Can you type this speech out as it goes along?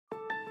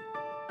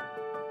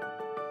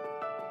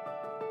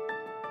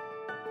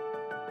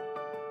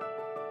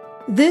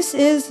This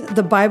is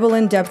the Bible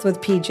in Depth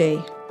with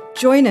PJ.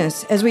 Join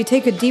us as we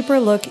take a deeper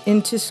look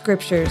into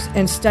scriptures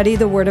and study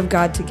the Word of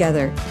God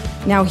together.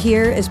 Now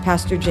here is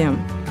Pastor Jim.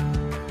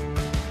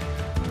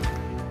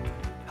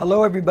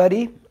 Hello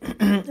everybody,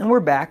 and we're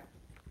back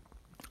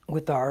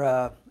with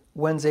our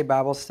Wednesday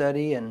Bible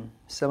study, and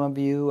some of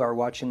you are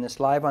watching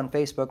this live on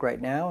Facebook right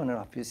now, and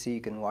obviously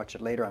you can watch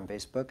it later on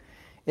Facebook.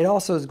 It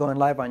also is going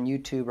live on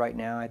YouTube right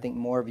now. I think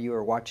more of you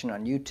are watching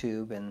on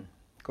YouTube, and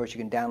of course you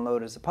can download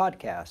it as a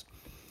podcast.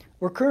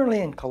 We're currently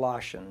in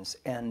Colossians,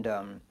 and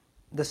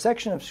the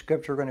section of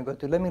Scripture we're going to go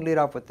through, let me lead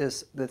off with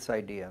this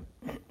idea.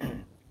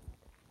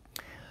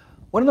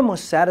 One of the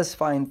most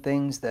satisfying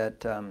things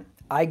that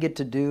I get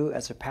to do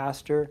as a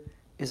pastor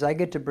is I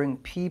get to bring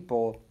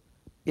people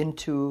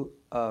into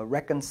a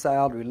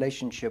reconciled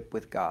relationship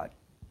with God.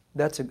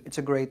 It's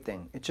a great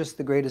thing. It's just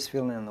the greatest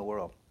feeling in the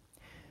world.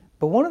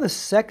 But one of the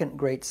second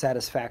great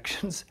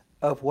satisfactions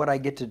of what I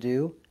get to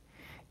do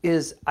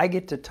is I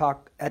get to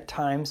talk at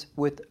times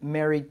with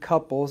married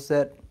couples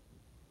that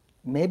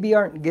maybe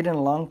aren't getting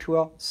along too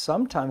well,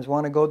 sometimes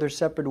want to go their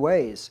separate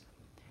ways.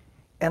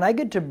 And I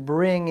get to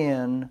bring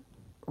in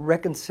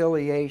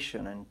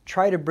reconciliation and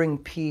try to bring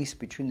peace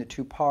between the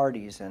two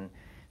parties. And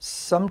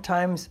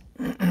sometimes,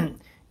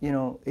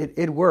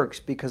 it works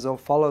because they'll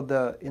follow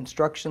the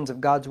instructions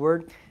of God's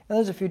Word. And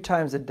there's a few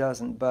times it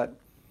doesn't, but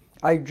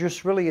I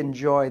just really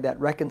enjoy that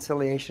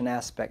reconciliation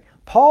aspect.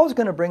 Paul's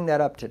going to bring that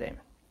up today.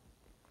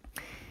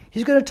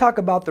 He's going to talk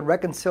about the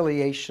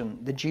reconciliation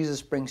that Jesus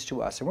brings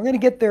to us. And we're going to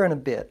get there in a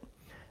bit.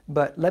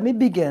 But let me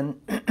begin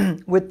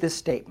with this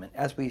statement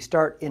as we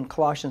start in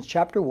Colossians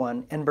chapter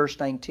 1 and verse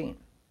 19.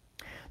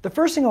 The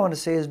first thing I want to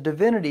say is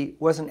divinity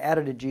wasn't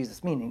added to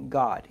Jesus, meaning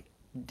God,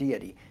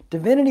 deity.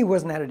 Divinity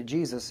wasn't added to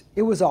Jesus.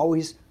 It was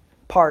always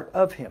part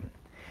of him.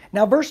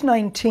 Now, verse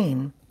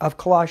 19 of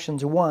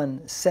Colossians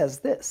 1 says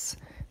this.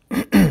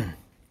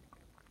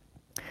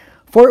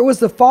 For it was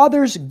the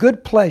Father's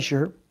good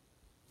pleasure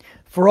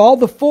for all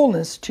the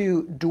fullness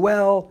to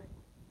dwell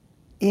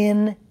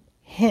in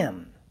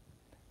him.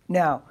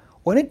 Now,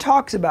 when it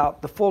talks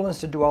about the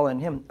fullness to dwell in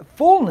him,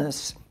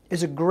 fullness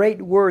is a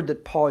great word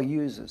that Paul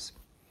uses.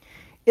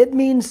 It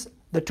means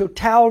the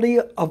totality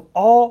of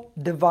all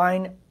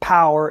divine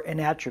power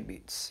and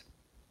attributes.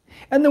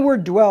 And the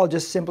word dwell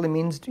just simply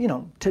means,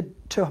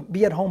 to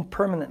be at home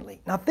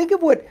permanently. Now think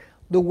of what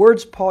the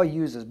words Paul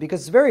uses, because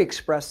it's very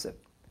expressive.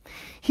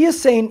 He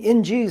is saying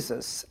in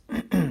Jesus,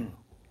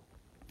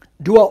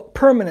 dwelt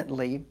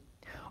permanently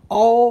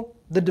all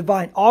the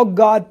divine, all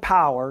God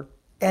power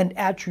and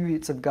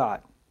attributes of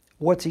God.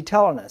 What's he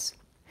telling us?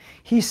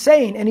 He's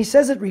saying, and he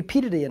says it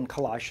repeatedly in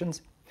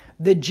Colossians,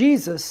 that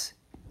Jesus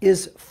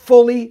is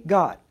fully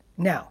God.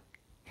 Now,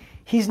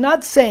 he's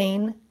not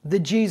saying that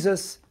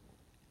Jesus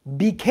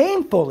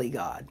became fully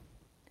God.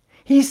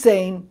 He's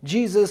saying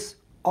Jesus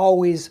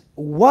always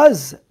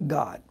was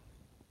God.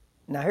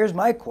 Now, here's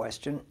my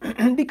question,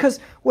 because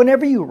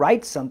whenever you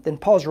write something,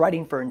 Paul's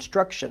writing for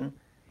instruction,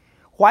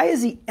 why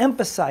is he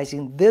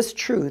emphasizing this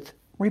truth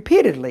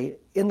repeatedly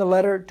in the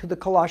letter to the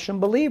Colossian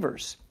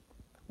believers?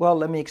 Well,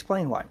 let me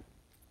explain why.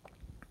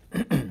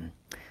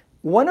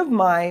 One of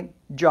my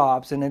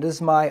jobs, and it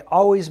is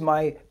always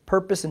my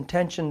purpose,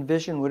 intention,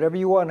 vision, whatever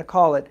you want to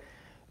call it,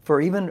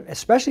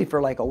 especially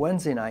for like a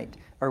Wednesday night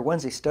or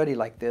Wednesday study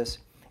like this,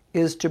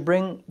 is to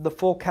bring the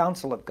full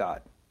counsel of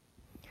God.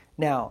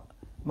 Now,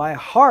 my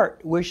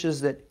heart wishes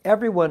that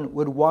everyone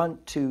would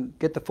want to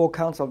get the full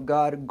counsel of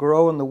God,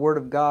 grow in the Word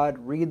of God,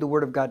 read the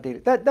Word of God daily.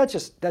 That's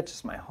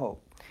just my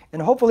hope.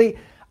 And hopefully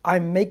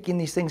I'm making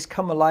these things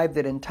come alive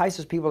that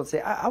entices people to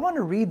say, I want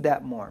to read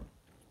that more.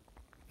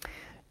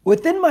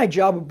 Within my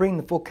job of bringing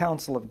the full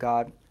counsel of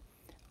God,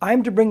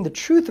 I'm to bring the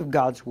truth of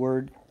God's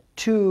Word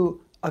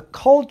to a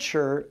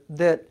culture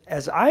that,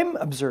 as I'm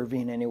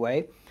observing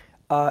anyway,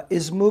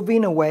 is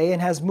moving away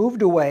and has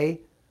moved away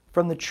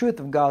from the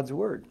truth of God's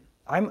Word.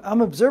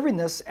 I'm observing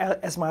this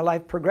as my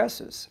life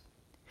progresses.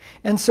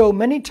 And so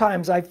many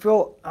times I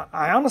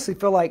honestly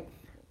feel like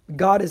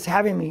God is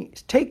having me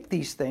take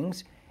these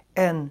things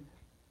and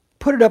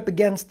put it up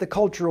against the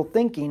cultural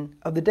thinking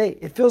of the day.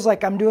 It feels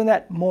like I'm doing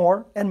that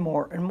more and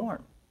more and more.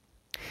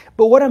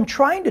 But what I'm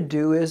trying to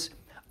do is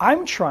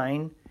I'm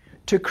trying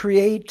to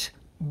create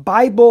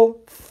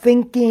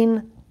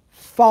Bible-thinking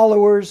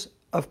followers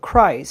of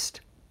Christ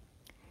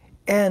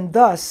and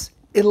thus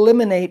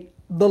eliminate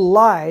the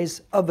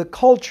lies of the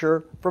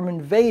culture from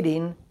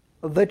invading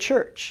the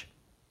church.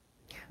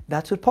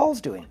 That's what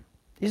Paul's doing.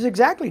 He's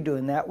exactly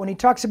doing that when he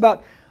talks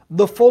about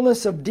the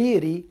fullness of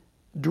deity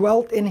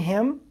dwelt in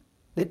him,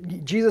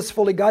 that Jesus is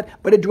fully God,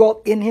 but it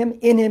dwelt in him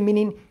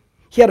meaning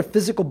he had a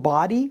physical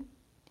body.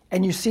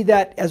 And you see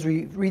that as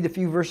we read a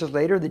few verses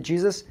later, that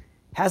Jesus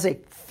has a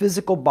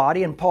physical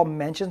body, and Paul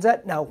mentions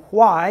that. Now,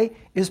 why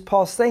is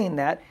Paul saying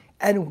that?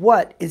 And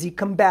what is he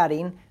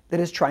combating that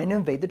is trying to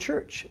invade the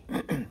church?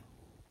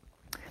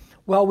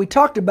 Well, we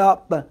talked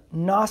about the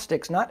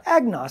Gnostics, not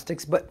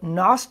agnostics, but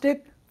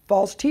Gnostic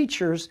false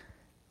teachers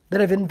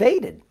that have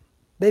invaded.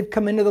 They've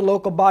come into the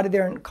local body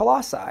there in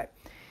Colossae.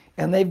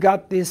 and they've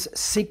got this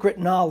secret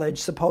knowledge,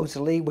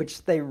 supposedly,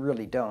 which they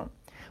really don't.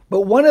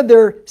 But one of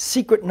their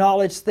secret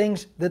knowledge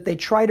things that they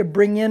try to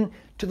bring in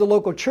to the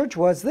local church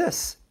was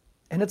this,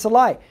 and it's a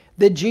lie,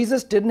 that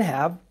Jesus didn't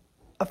have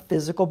a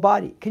physical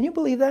body. Can you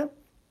believe that?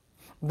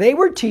 They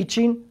were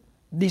teaching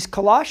these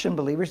Colossian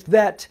believers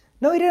that,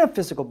 no, he didn't have a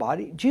physical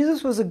body.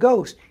 Jesus was a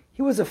ghost.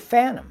 He was a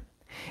phantom.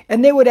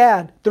 And they would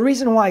add, the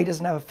reason why he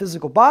doesn't have a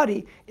physical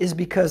body is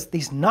because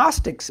these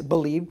Gnostics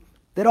believed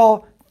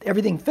that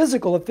everything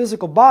physical, a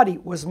physical body,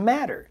 was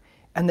matter,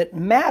 and that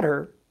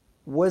matter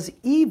was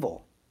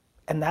evil.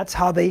 And that's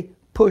how they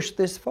pushed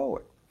this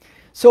forward.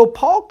 So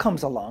Paul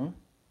comes along,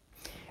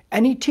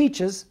 and he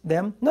teaches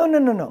them,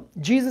 no.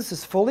 Jesus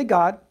is fully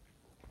God,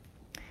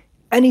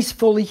 and he's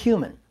fully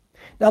human.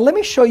 Now let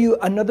me show you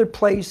another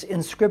place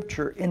in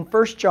Scripture in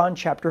 1 John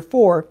chapter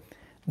 4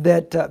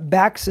 that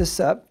backs this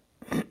up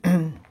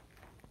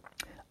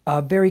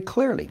very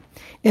clearly.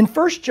 In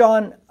 1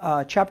 John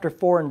chapter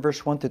 4 and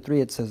verse 1 to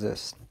 3, it says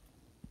this,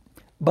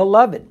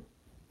 Beloved,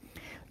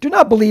 do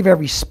not believe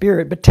every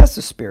spirit, but test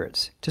the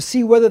spirits to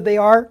see whether they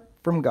are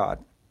from God.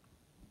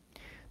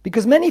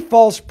 Because many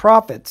false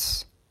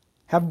prophets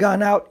have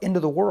gone out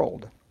into the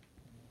world.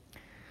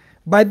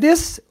 By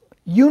this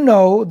you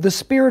know the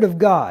Spirit of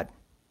God.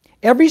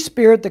 Every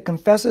spirit that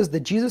confesses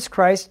that Jesus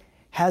Christ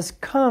has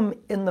come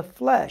in the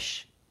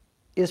flesh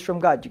is from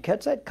God. Did you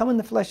catch that? Come in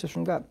the flesh is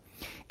from God.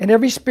 And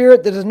every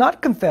spirit that does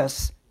not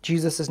confess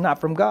Jesus is not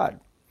from God.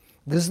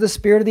 This is the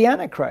spirit of the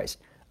Antichrist,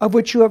 of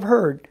which you have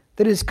heard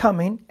that is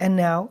coming, and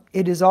now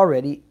it is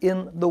already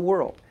in the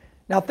world.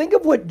 Now think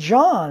of what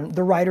John,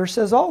 the writer,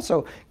 says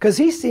also, because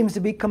he seems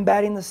to be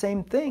combating the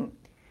same thing.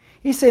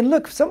 He's saying,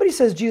 look, if somebody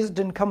says Jesus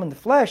didn't come in the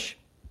flesh,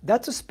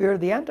 that's a spirit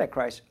of the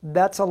Antichrist.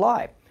 That's a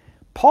lie.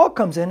 Paul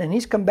comes in and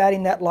he's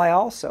combating that lie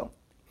also.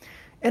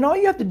 And all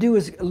you have to do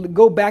is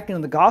go back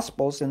into the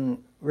Gospels,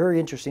 and very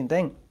interesting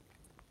thing.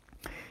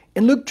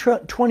 In Luke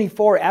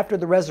 24, after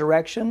the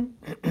resurrection,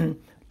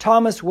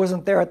 Thomas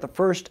wasn't there at the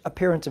first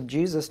appearance of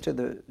Jesus to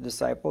the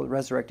disciple,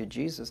 resurrected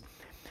Jesus.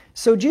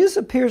 So Jesus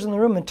appears in the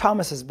room, and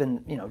Thomas has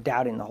been,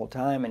 doubting the whole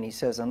time, and he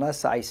says,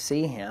 unless I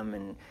see him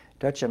and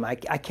touch him, I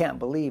can't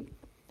believe.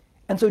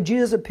 And so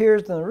Jesus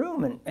appears in the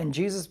room, and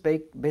Jesus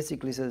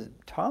basically says,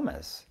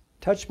 Thomas,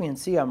 touch me and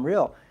see I'm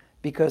real,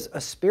 because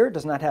a spirit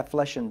does not have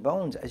flesh and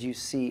bones as you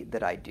see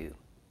that I do.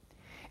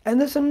 And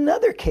there's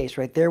another case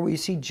right there where you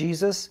see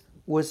Jesus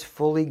was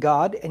fully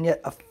God and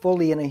yet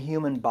fully in a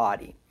human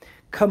body,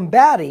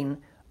 combating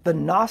the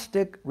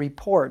Gnostic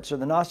reports or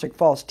the Gnostic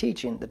false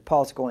teaching that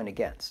Paul's going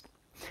against.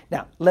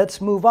 Now, let's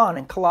move on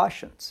in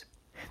Colossians.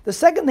 The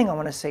second thing I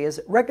want to say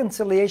is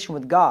reconciliation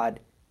with God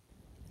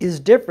is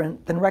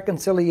different than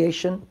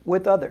reconciliation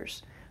with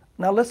others.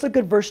 Now, let's look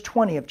at verse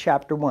 20 of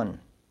chapter 1.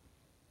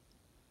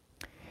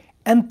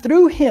 And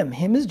through him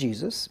is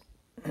Jesus,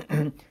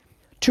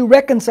 to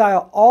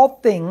reconcile all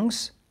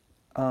things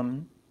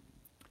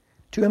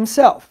to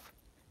himself,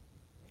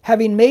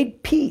 having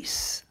made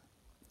peace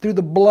through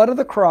the blood of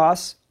the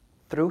cross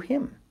through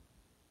him.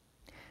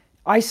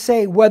 I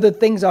say, whether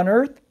things on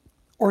earth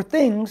or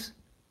things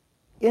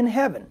in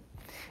heaven.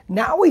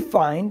 Now we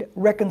find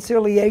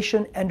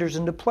reconciliation enters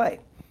into play.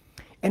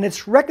 And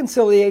it's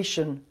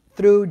reconciliation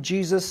through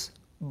Jesus'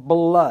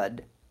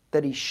 blood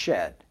that he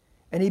shed.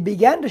 And he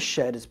began to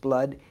shed his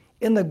blood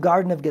in the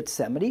Garden of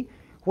Gethsemane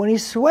when he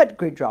sweat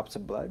great drops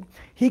of blood.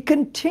 He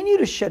continued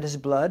to shed his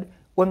blood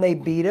when they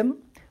beat him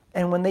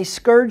and when they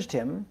scourged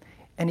him,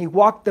 and he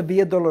walked the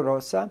Via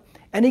Dolorosa,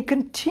 and he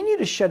continued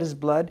to shed his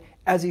blood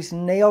as he's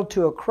nailed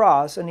to a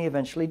cross and he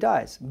eventually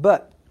dies.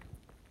 But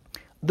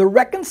the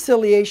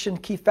reconciliation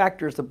key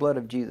factor is the blood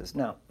of Jesus.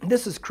 Now,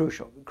 this is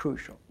crucial.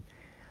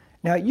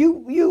 Now,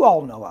 you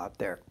all know out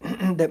there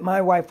that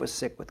my wife was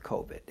sick with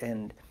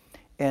COVID,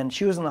 and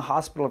she was in the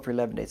hospital for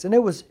 11 days, and it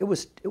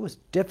was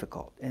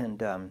difficult.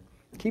 And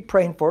keep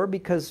praying for her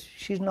because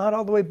she's not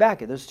all the way back.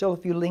 There's still a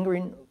few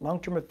lingering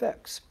long-term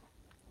effects.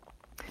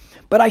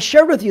 But I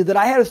shared with you that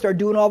I had to start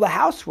doing all the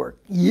housework.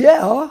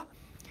 Yeah.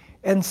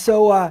 And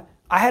so I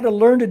had to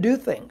learn to do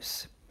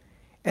things.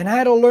 And I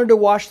had to learn to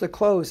wash the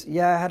clothes.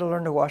 Yeah, I had to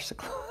learn to wash the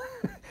clothes.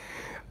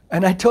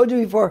 And I told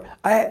you before,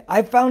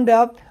 I found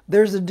out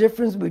there's a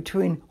difference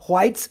between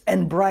whites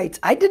and brights.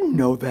 I didn't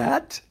know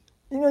that.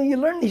 You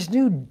learn these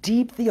new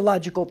deep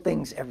theological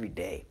things every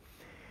day.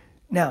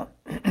 Now,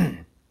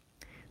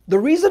 the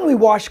reason we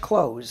wash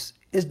clothes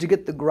is to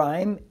get the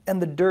grime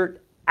and the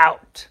dirt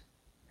out.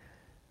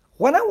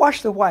 When I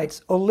washed the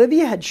whites,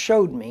 Olivia had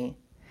showed me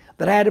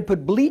that I had to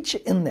put bleach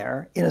in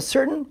there in a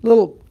certain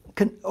little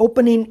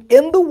opening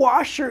in the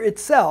washer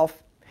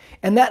itself,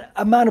 and that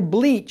amount of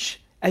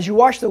bleach, as you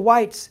wash the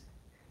whites,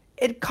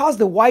 it caused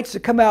the whites to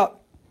come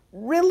out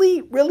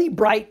really, really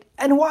bright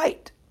and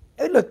white.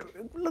 It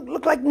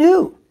looked like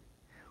new.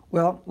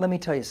 Well, let me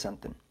tell you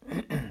something.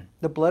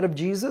 The blood of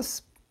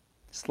Jesus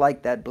is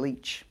like that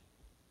bleach.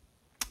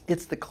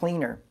 It's the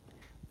cleaner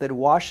that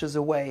washes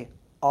away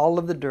all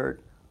of the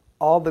dirt,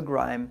 all the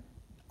grime,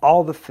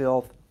 all the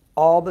filth,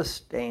 all the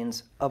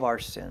stains of our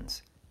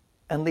sins,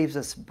 and leaves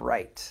us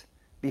bright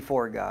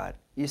before God.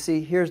 You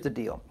see, here's the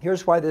deal.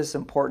 Here's why this is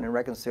important in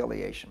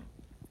reconciliation.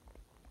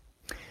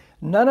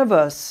 None of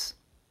us,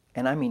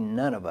 and I mean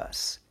none of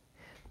us,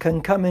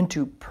 can come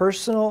into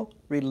personal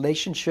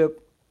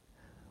relationship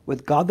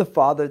with God the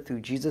Father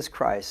through Jesus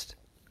Christ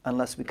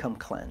unless we come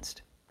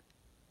cleansed.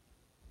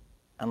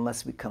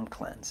 Unless we come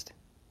cleansed.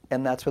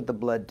 And that's what the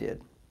blood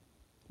did.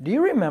 Do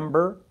you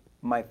remember,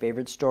 my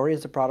favorite story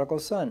is the prodigal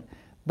son,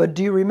 but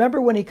do you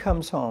remember when he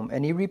comes home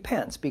and he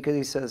repents because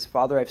he says,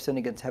 Father, I've sinned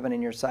against heaven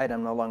and your sight.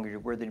 I'm no longer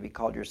worthy to be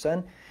called your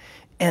son.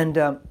 And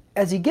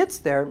as he gets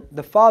there,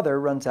 the father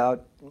runs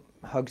out,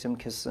 hugs him,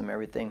 kisses him,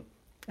 everything.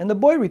 And the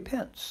boy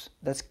repents.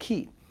 That's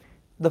key.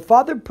 The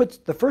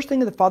first thing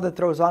that the father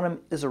throws on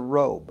him is a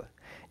robe.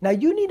 Now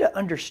you need to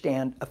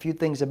understand a few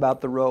things about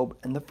the robe.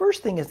 And the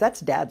first thing is that's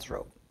Dad's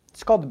robe.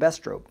 It's called the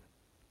best robe.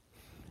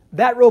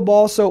 That robe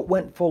also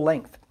went full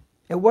length.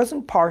 It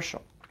wasn't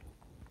partial.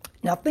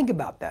 Now think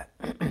about that.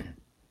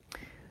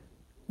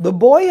 The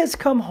boy has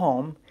come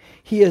home.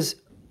 He has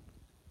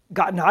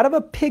gotten out of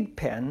a pig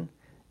pen,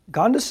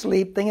 gone to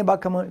sleep, thinking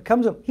about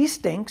comes home. He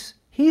stinks.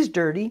 He's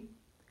dirty.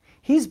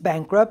 He's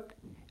bankrupt.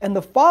 And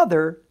the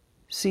father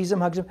sees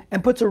him, hugs him,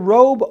 and puts a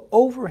robe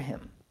over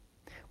him.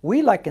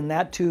 We liken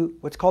that to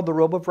what's called the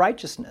robe of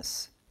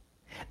righteousness.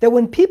 That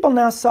when people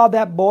now saw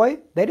that boy,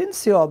 they didn't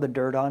see all the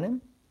dirt on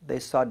him. They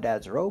saw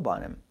Dad's robe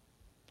on him.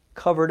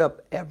 Covered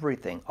up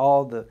everything,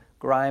 all the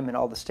grime and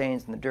all the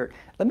stains and the dirt.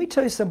 Let me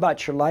tell you something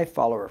about your life,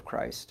 follower of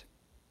Christ.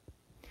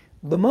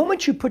 The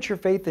moment you put your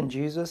faith in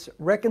Jesus,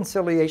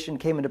 reconciliation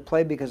came into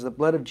play because of the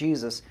blood of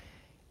Jesus,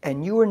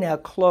 and you are now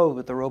clothed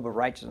with the robe of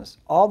righteousness.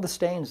 All the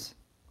stains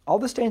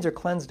are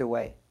cleansed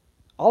away.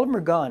 All of them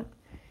are gone.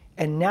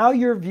 And now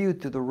you're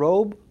viewed through the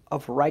robe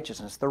of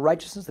righteousness, the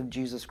righteousness of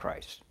Jesus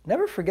Christ.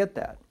 Never forget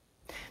that.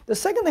 The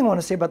second thing I want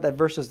to say about that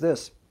verse is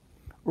this.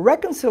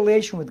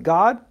 Reconciliation with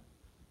God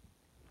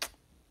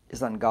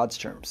is on God's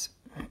terms.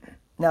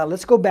 Now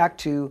let's go back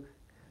to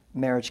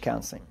marriage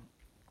counseling.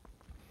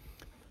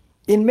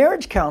 In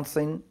marriage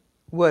counseling,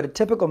 what a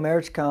typical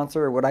marriage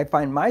counselor, or what I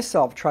find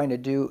myself trying to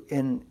do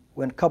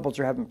when couples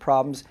are having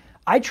problems,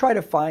 I try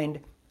to find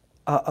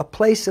a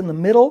place in the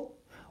middle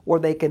where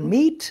they can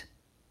meet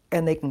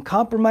and they can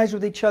compromise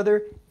with each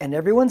other and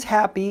everyone's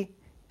happy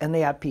and they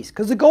have peace.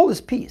 Because the goal is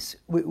peace.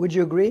 Would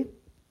you agree?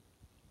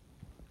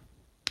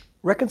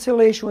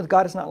 Reconciliation with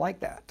God is not like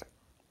that.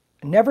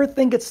 Never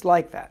think it's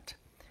like that.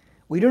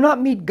 We do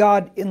not meet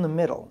God in the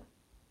middle.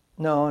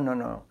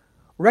 No.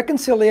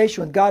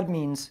 Reconciliation with God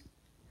means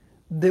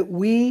that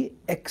we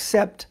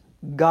accept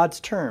God's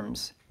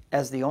terms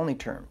as the only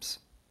terms.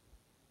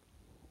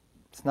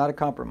 It's not a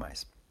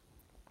compromise.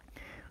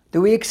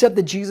 Do we accept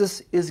that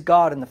Jesus is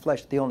God in the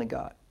flesh, the only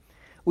God?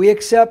 We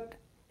accept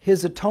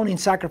His atoning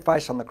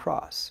sacrifice on the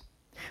cross.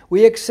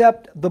 We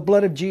accept the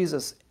blood of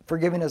Jesus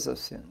forgiving us of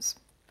sins.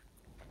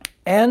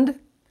 And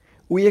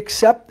we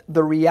accept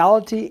the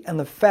reality and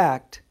the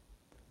fact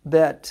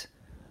that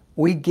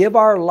we give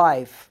our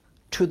life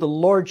to the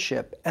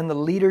lordship and the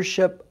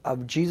leadership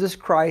of Jesus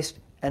Christ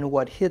and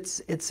what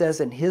it says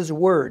in His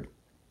Word.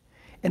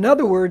 In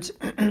other words,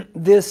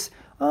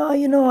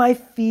 I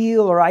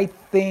feel or I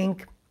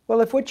think,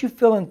 well, if what you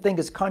feel and think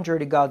is contrary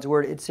to God's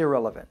Word, it's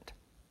irrelevant.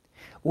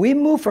 We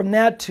move from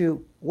that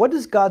to, what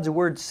does God's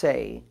Word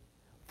say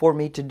for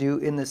me to do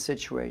in this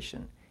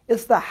situation?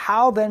 It's the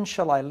how then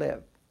shall I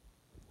live?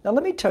 Now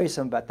let me tell you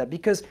something about that,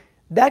 because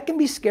that can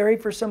be scary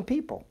for some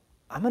people.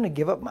 I'm going to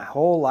give up my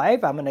whole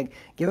life. I'm going to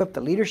give up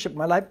the leadership of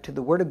my life to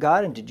the Word of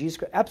God and to Jesus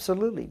Christ.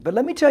 Absolutely. But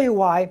let me tell you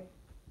why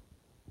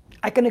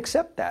I can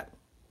accept that.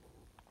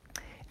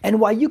 And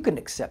why you can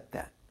accept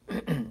that.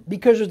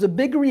 Because there's a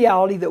big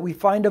reality that we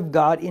find of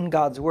God in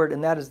God's Word,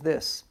 and that is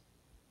this.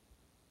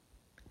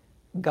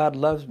 God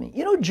loves me.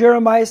 You know,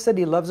 Jeremiah said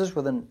He loves us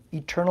with an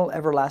eternal,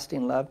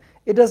 everlasting love.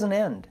 It doesn't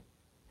end.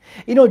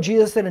 You know,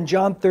 Jesus said in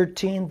John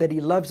 13 that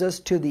He loves us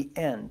to the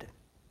end.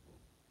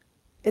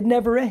 It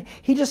never ends.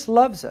 He just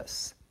loves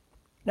us.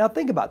 Now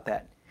think about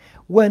that.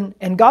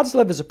 And God's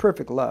love is a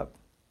perfect love.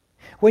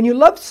 When you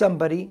love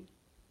somebody,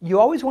 you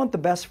always want the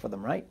best for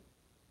them, right?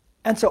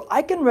 And so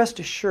I can rest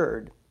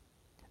assured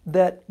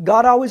that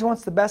God always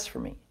wants the best for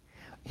me.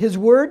 His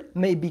Word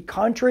may be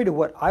contrary to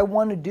what I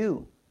want to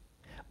do,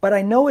 but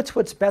I know it's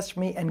what's best for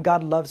me, and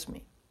God loves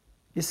me.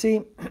 You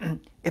see,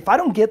 if I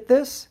don't get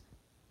this,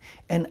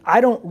 and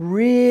I don't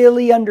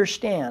really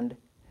understand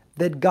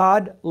that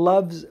God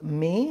loves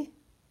me,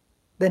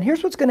 then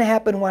here's what's going to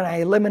happen when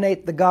I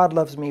eliminate the God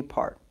loves me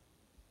part.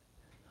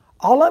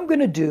 All I'm going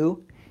to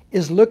do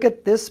is look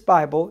at this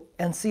Bible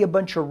and see a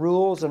bunch of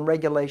rules and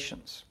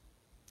regulations.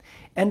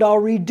 And I'll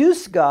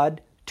reduce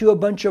God to a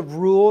bunch of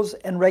rules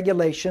and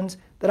regulations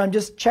that I'm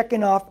just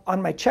checking off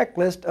on my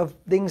checklist of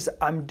things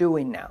I'm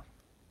doing now.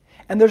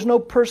 And there's no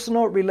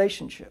personal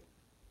relationship.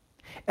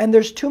 And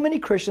there's too many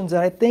Christians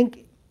that I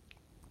think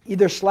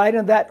either slide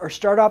into that or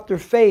start off their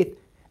faith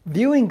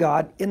viewing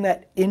God in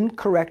that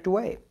incorrect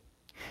way.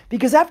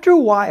 Because after a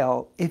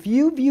while, if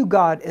you view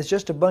God as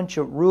just a bunch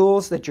of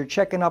rules that you're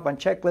checking off on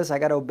checklists, I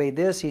got to obey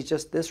this, He's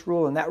just this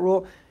rule and that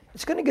rule,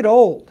 it's going to get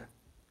old.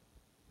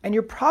 And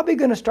you're probably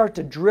going to start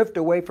to drift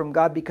away from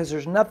God because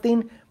there's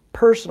nothing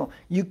personal.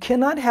 You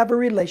cannot have a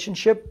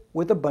relationship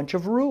with a bunch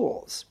of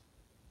rules.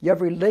 You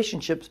have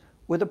relationships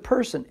with a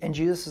person, and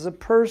Jesus is a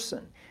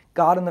person.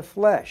 God in the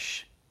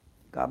flesh.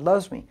 God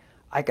loves me.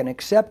 I can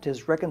accept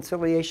his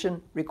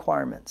reconciliation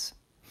requirements.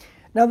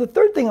 Now, the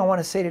third thing I want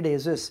to say today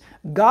is this.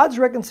 God's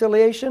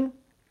reconciliation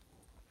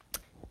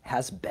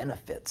has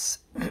benefits.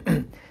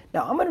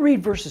 Now, I'm going to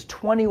read verses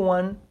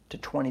 21 to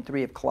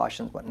 23 of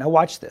Colossians 1. Now,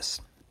 watch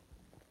this.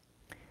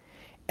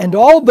 And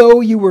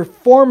although you were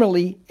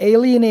formerly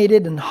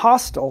alienated and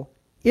hostile,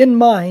 in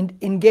mind,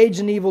 engaged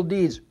in evil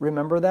deeds.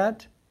 Remember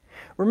that?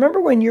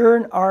 Remember when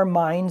our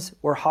minds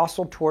were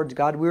hostile towards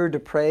God, we were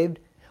depraved,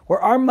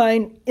 where our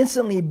mind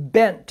instantly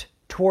bent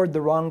toward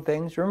the wrong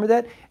things? Remember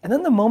that? And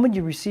then the moment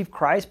you receive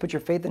Christ, put your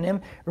faith in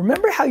him,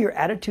 remember how your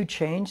attitude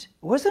changed?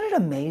 Wasn't it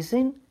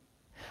amazing?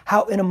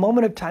 How in a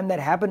moment of time that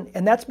happened?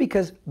 And that's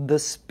because the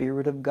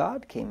Spirit of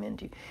God came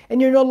into you.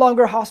 And you're no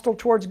longer hostile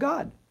towards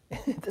God.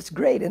 That's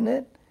great, isn't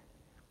it?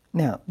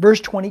 Now, verse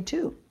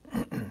 22.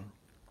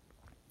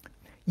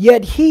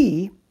 Yet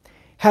he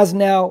has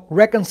now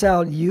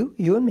reconciled you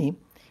and me,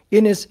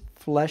 in his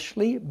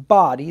fleshly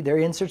body, there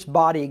he inserts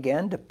body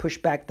again to push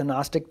back the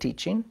Gnostic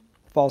teaching,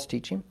 false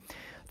teaching,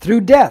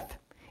 through death,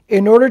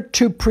 in order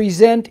to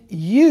present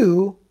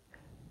you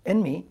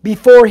and me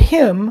before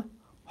him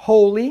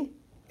holy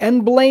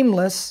and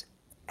blameless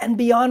and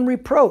beyond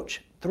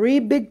reproach. 3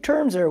 big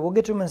terms there. We'll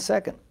get to them in a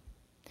second.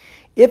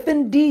 If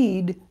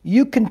indeed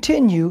you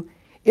continue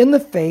in the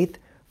faith,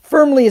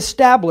 firmly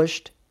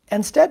established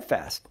and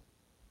steadfast,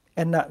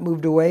 and not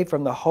moved away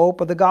from the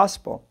hope of the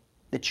gospel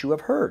that you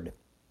have heard,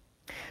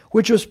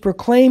 which was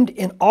proclaimed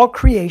in all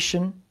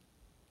creation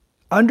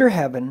under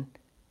heaven,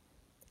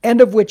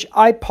 and of which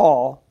I,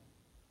 Paul,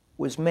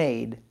 was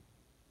made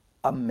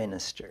a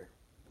minister.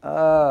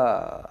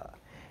 Now,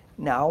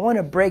 I want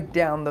to break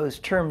down those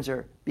terms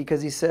there,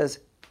 because he says,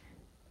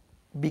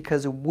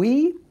 because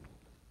we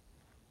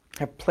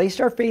have placed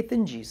our faith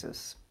in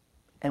Jesus,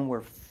 and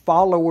we're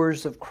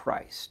followers of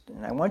Christ.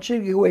 And I want you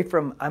to get away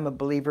from I'm a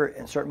believer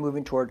and start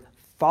moving toward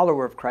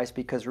follower of Christ,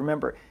 because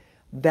remember,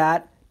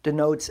 that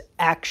denotes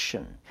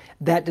action.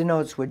 That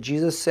denotes what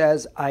Jesus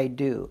says, I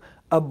do.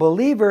 A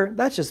believer,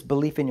 that's just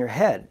belief in your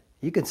head.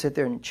 You can sit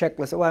there and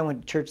checklist, oh, I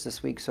went to church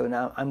this week, so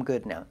now I'm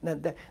good now.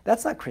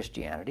 That's not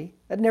Christianity.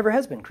 That never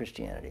has been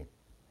Christianity.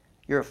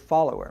 You're a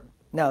follower.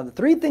 Now, the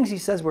 3 things he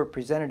says we're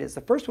presented is,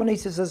 the first one he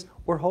says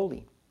we're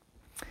holy.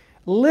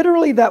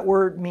 Literally, that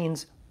word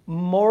means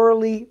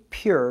morally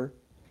pure,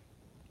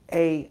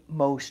 a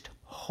most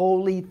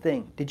holy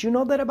thing. Did you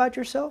know that about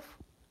yourself?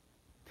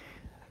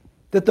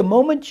 That the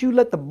moment you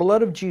let the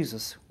blood of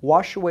Jesus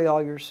wash away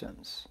all your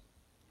sins,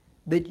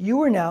 that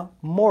you are now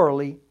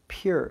morally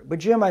pure. But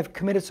Jim, I've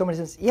committed so many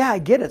sins. Yeah, I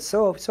get it.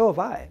 So have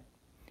I.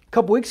 A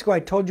couple weeks ago, I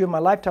told you in my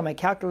lifetime, I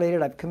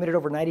calculated I've committed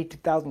over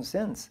 92,000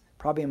 sins,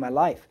 probably in my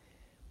life.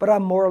 But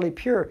I'm morally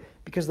pure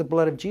because of the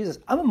blood of Jesus.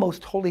 I'm a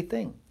most holy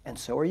thing, and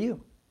so are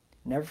you.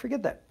 Never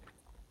forget that.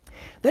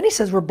 Then he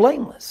says we're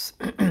blameless.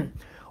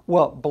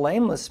 Well,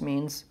 blameless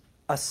means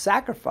a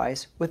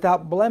sacrifice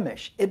without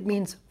blemish. It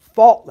means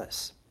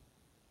faultless.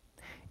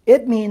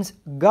 It means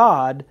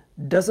God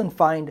doesn't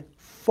find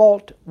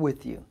fault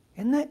with you.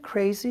 Isn't that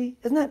crazy?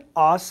 Isn't that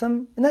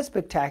awesome? Isn't that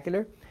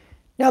spectacular?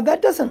 Now,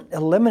 that doesn't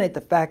eliminate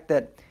the fact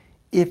that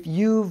if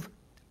you've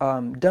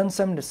done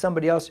something to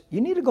somebody else,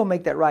 you need to go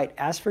make that right.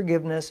 Ask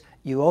forgiveness.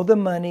 You owe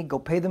them money. Go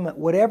pay them.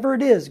 Whatever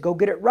it is, go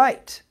get it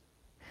right.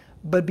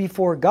 But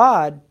before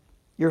God,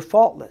 you're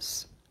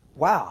faultless.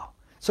 Wow.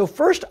 So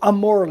first, I'm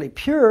morally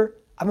pure.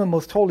 I'm a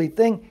most holy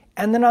thing.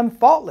 And then I'm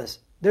faultless.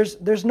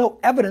 There's no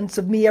evidence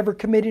of me ever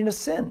committing a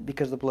sin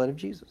because of the blood of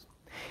Jesus.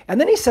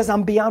 And then he says,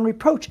 I'm beyond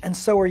reproach, and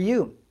so are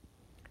you.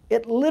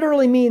 It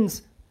literally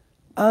means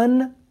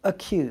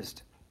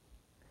unaccused.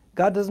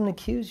 God doesn't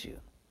accuse you.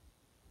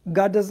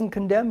 God doesn't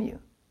condemn you.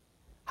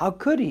 How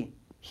could he?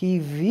 He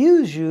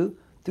views you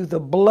through the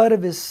blood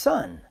of his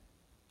Son.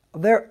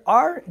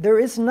 There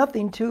is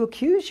nothing to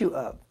accuse you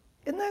of.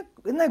 Isn't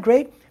that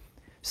great?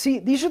 See,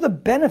 these are the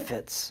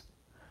benefits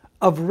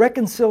of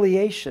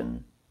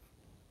reconciliation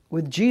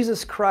with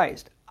Jesus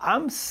Christ.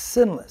 I'm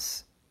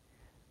sinless.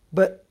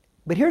 But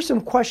here's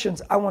some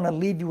questions I want to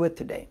leave you with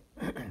today.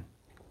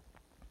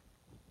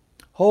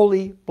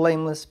 Holy,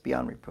 blameless,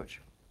 beyond reproach.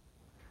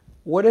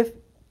 What if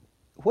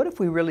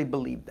we really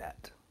believed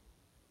that?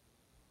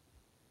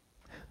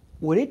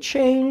 Would it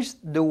change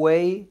the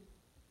way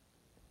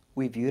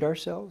we viewed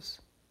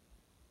ourselves?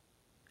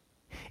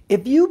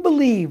 If you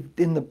believed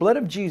in the blood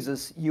of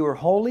Jesus, you are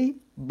holy,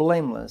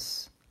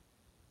 blameless,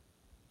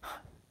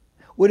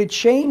 would it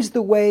change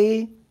the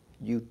way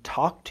you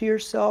talk to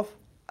yourself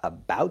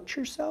about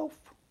yourself?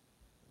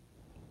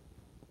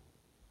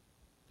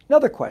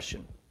 Another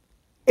question.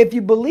 If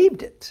you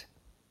believed it,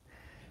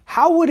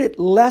 how would it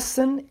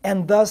lessen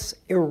and thus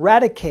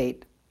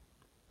eradicate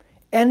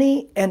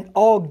any and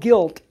all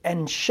guilt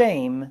and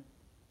shame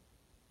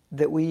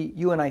that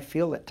you and I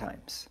feel at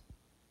times?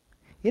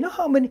 You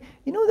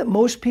know that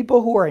most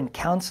people who are in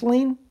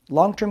counseling,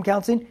 long-term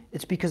counseling,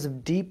 it's because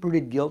of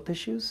deep-rooted guilt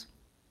issues.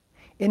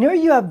 And here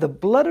you have the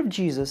blood of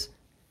Jesus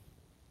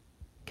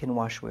can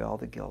wash away all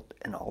the guilt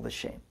and all the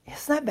shame.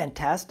 Isn't that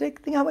fantastic?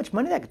 Think how much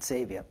money that could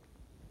save you.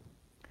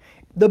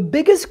 The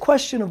biggest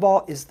question of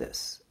all is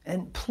this,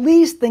 and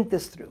please think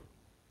this through.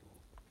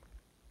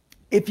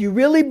 If you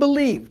really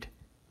believed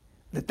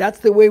that that's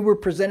the way we're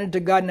presented to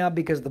God now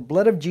because of the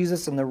blood of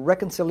Jesus and the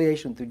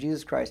reconciliation through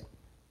Jesus Christ,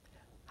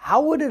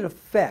 how would it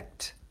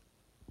affect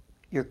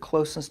your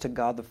closeness to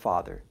God the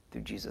Father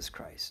through Jesus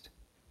Christ?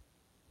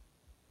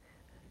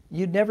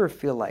 You'd never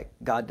feel like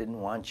God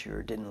didn't want you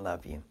or didn't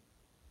love you.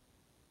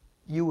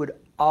 You would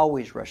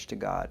always rush to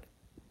God.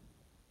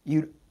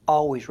 You'd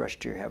always rush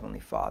to your Heavenly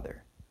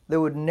Father.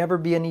 There would never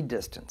be any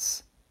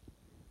distance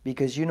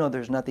because you know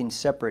there's nothing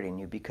separating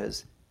you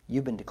because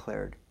you've been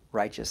declared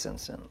righteous and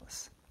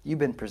sinless. You've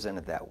been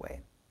presented that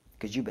way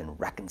because you've been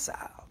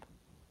reconciled.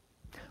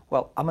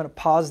 Well, I'm going to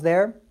pause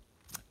there.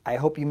 I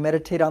hope you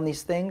meditate on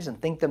these things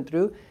and think them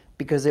through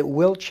because it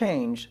will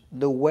change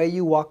the way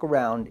you walk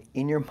around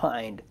in your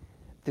mind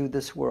through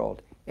this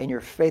world, and your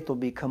faith will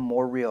become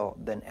more real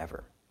than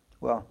ever.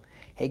 Well,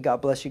 hey,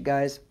 God bless you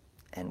guys,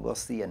 and we'll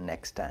see you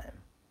next time.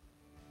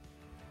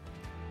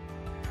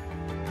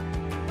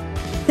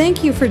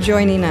 Thank you for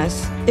joining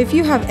us. If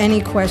you have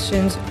any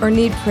questions or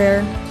need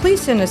prayer, please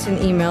send us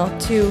an email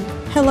to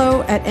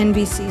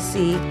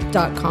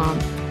hello@nbcc.com.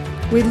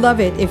 We'd love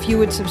it if you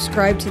would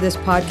subscribe to this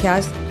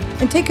podcast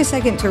and take a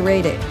second to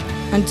rate it.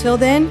 Until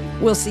then,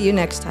 we'll see you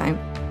next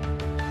time.